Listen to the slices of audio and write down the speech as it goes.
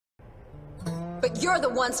But you're the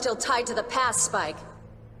one still tied to the past, Spike.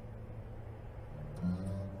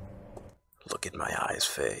 Look in my eyes,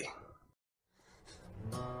 Faye.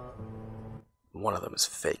 One of them is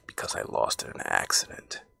fake because I lost in an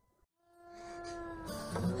accident.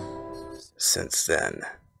 Since then,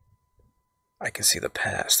 I can see the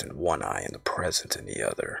past in one eye and the present in the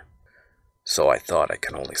other. So I thought I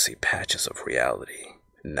can only see patches of reality,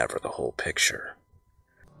 never the whole picture.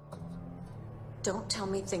 Don't tell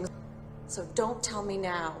me things, so don't tell me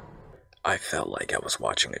now. I felt like I was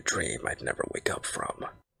watching a dream I'd never wake up from.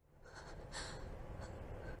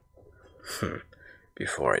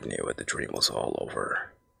 Before I knew it, the dream was all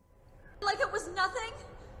over. Like it was nothing?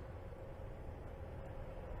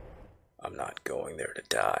 I'm not going there to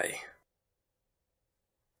die.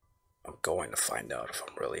 I'm going to find out if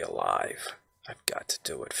I'm really alive. I've got to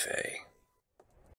do it, Faye.